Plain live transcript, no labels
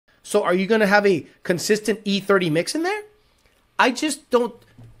So are you going to have a consistent E30 mix in there? I just don't.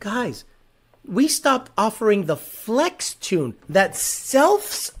 Guys, we stopped offering the flex tune that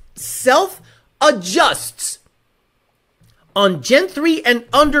self adjusts on Gen 3 and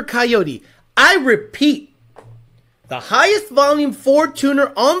under Coyote. I repeat, the highest volume Ford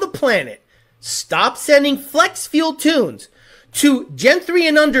tuner on the planet stopped sending flex fuel tunes to Gen 3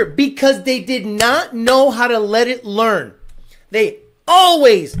 and under because they did not know how to let it learn. They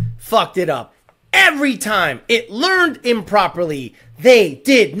always fucked it up. Every time it learned improperly, they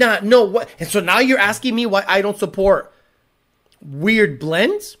did not know what. And so now you're asking me why I don't support weird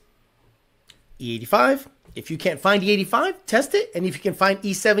blends? E85. If you can't find E85, test it. And if you can find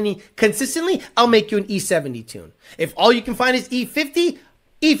E70 consistently, I'll make you an E70 tune. If all you can find is E50,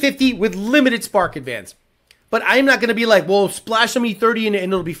 E50 with limited spark advance. But I'm not going to be like, well, splash some E30 in it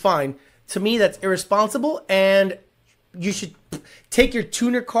and it'll be fine. To me, that's irresponsible, and you should take your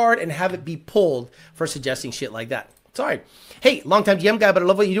tuner card and have it be pulled for suggesting shit like that. Sorry. Hey, longtime GM guy, but I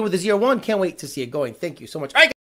love what you do with the 01. Can't wait to see it going. Thank you so much. All right.